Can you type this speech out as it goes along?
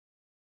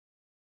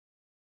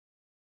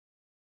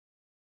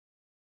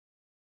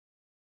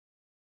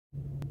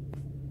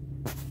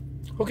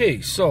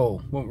Okay,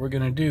 so what we're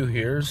gonna do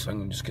here is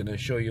I'm just gonna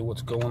show you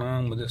what's going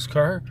on with this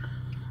car.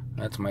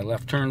 That's my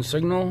left turn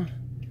signal,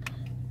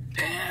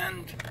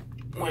 and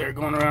we're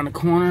going around the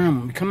corner, and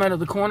when we come out of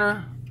the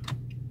corner,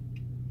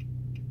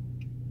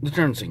 the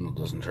turn signal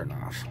doesn't turn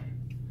off.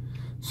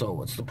 So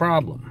what's the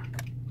problem?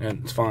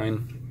 And it's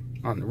fine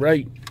on the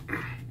right,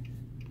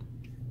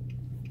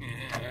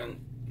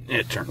 and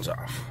it turns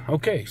off.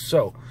 Okay,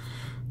 so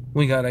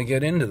we gotta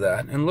get into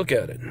that and look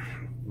at it.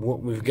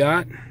 What we've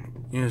got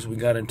is we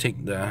got to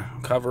take the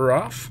cover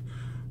off,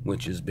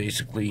 which is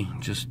basically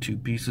just two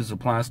pieces of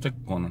plastic,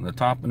 one on the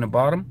top and the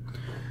bottom.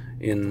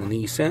 In the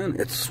Nissan,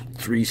 it's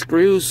 3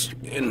 screws.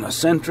 In the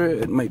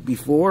Sentra, it might be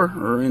 4,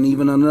 or in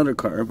even another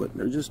car, but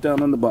they're just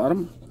down on the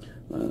bottom.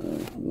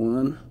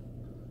 1,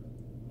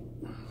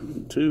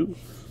 2,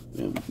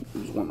 and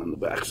there's one on the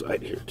back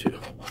side here too.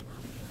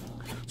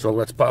 So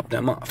let's pop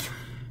them off.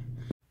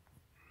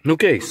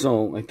 Okay,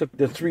 so I took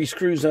the 3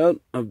 screws out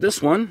of this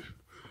one,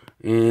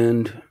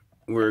 and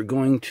we're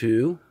going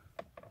to,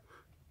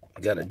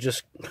 you gotta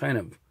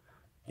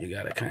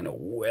kind of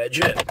wedge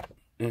it,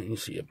 and you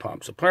see it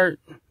pops apart,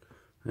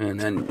 and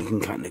then you can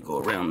kind of go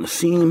around the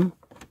seam,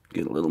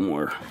 get a little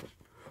more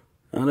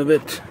out of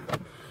it,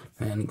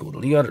 and go to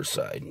the other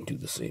side and do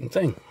the same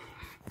thing.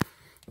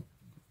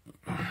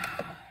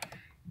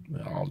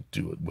 I'll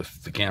do it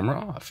with the camera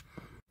off.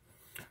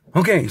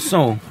 Okay,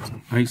 so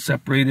I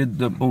separated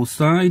both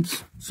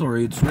sides.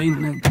 Sorry, it's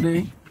raining out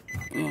today,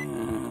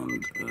 and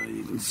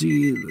you can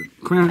see the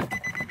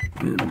crack,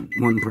 and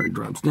one part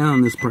drops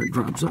down, this part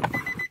drops up.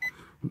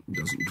 It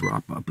doesn't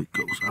drop up, it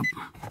goes up.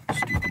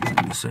 Stupid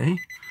thing to say.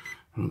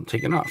 And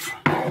take it off,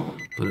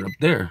 put it up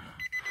there.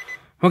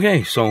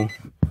 Okay, so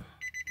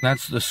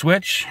that's the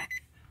switch.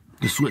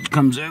 The switch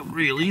comes out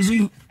real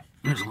easy.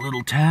 There's a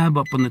little tab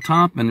up on the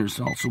top, and there's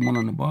also one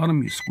on the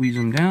bottom. You squeeze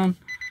them down,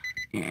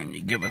 and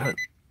you give it a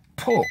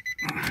pull,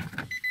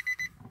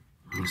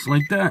 just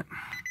like that.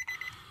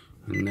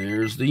 And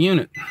there's the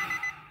unit.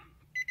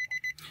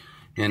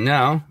 And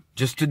now,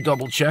 just to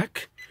double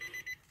check,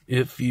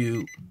 if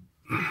you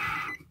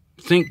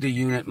think the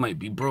unit might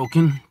be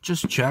broken,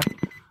 just check.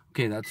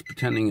 Okay, that's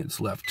pretending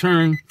it's left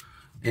turn.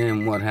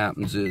 And what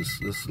happens is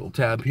this little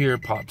tab here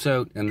pops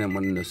out, and then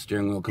when the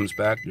steering wheel comes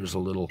back, there's a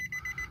little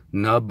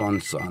nub on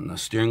the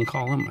steering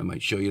column. I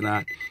might show you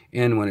that.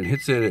 And when it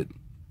hits it,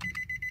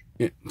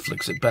 it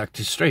flicks it back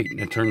to straight, and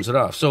it turns it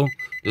off. So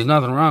there's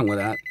nothing wrong with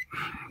that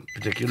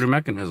particular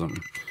mechanism.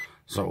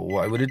 So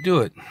why would it do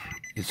it?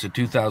 It's a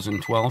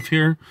 2012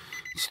 here.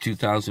 It's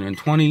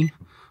 2020.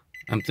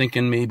 I'm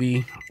thinking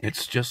maybe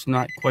it's just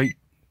not quite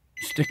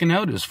sticking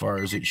out as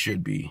far as it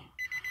should be.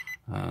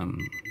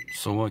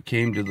 So I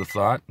came to the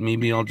thought,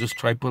 maybe I'll just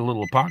try put a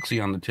little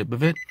epoxy on the tip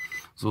of it,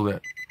 so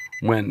that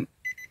when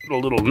the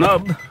little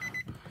nub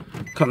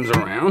comes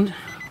around,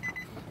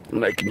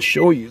 and I can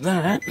show you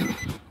that,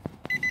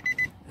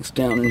 it's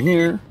down in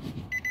here.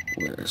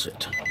 Where is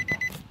it?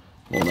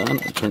 Hold on,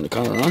 I'll turn the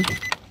color on.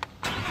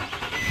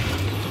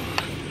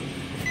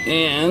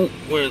 And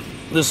where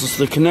this is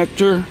the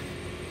connector,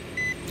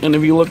 and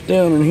if you look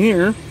down in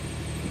here,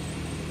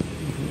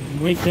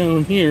 right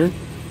down here,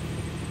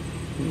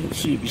 let's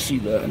see if you see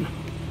that.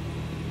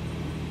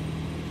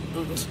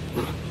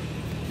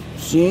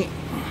 See,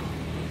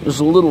 there's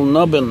a little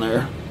nub in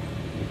there,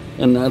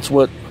 and that's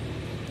what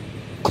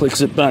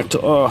clicks it back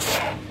to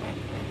off.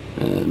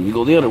 And you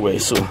go the other way,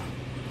 so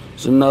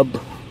there's a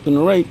nub on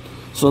the right,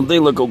 so they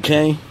look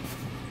okay.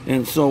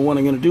 And so what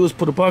I'm going to do is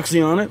put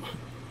epoxy on it,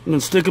 and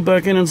then stick it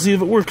back in and see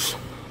if it works.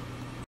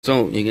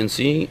 So you can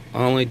see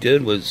all I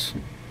did was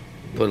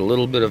put a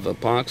little bit of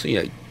epoxy.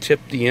 I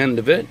tipped the end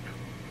of it,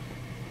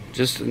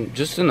 just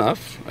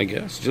enough, I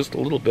guess, just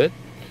a little bit,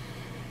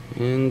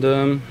 and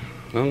I'm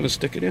going to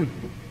stick it in.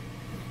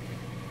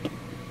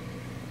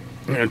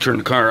 I'm going to turn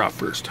the car off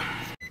first.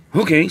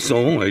 Okay,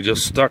 so I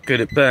just stuck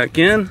it back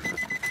in.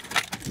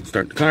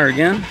 Start the car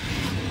again.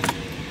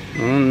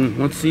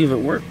 Let's see if it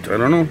worked. I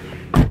don't know.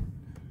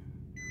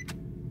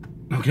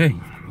 Okay,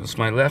 that's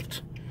my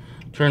left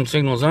turn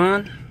signal's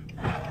on.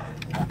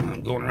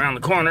 I'm going around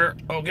the corner.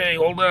 Okay,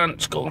 hold on,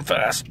 it's going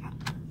fast.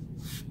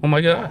 Oh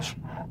my gosh,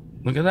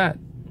 look at that.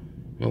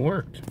 It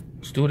worked.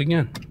 Let's do it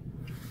again.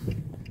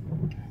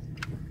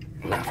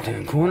 Left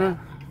hand corner.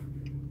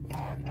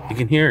 You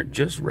can hear it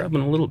just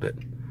rubbing a little bit.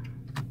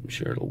 I'm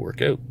sure it'll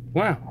work out.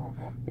 Wow,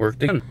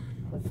 worked again.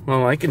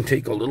 Well, I can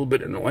take a little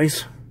bit of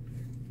noise.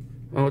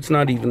 Well, it's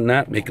not even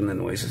that making the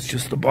noise. It's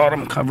just the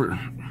bottom cover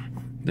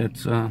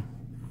that's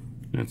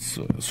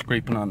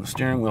scraping on the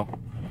steering wheel.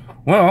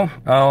 Well,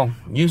 I'll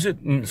use it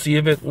and see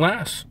if it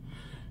lasts.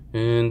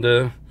 And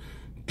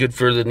good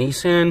for the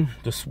Nissan.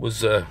 This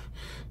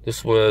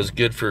was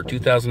good for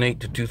 2008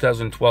 to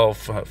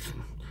 2012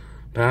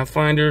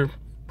 Pathfinder.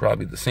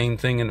 Probably the same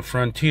thing in the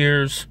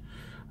Frontiers.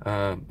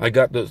 I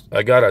got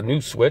a new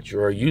switch,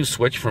 or a used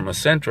switch, from a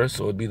Sentra,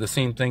 so it'd be the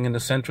same thing in the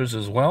Sentras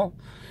as well.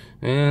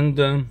 And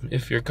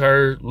if your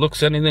car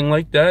looks anything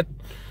like that,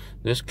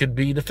 this could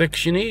be the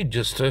fix you need,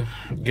 just to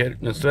get,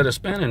 instead of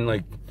spending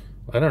like,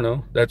 I don't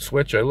know, that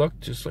switch, I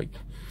looked, just like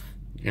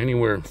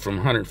anywhere from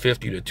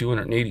 150 to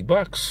 280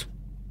 bucks.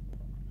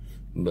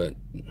 But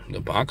the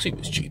epoxy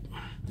was cheap.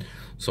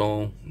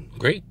 So,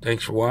 great.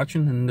 Thanks for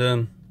watching,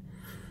 and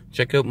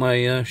check out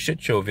my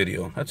shit show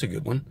video. That's a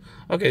good one.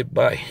 Okay,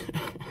 bye.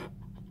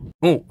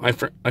 Oh, I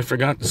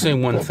forgot to say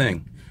one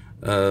thing.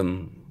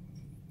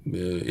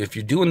 If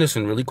you're doing this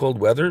in really cold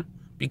weather,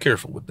 be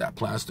careful with that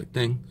plastic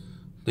thing.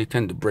 They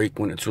tend to break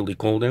when it's really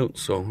cold out,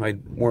 so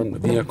I'd warm the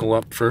vehicle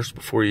up first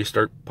before you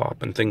start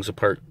popping things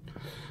apart.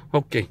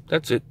 Okay,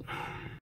 that's it.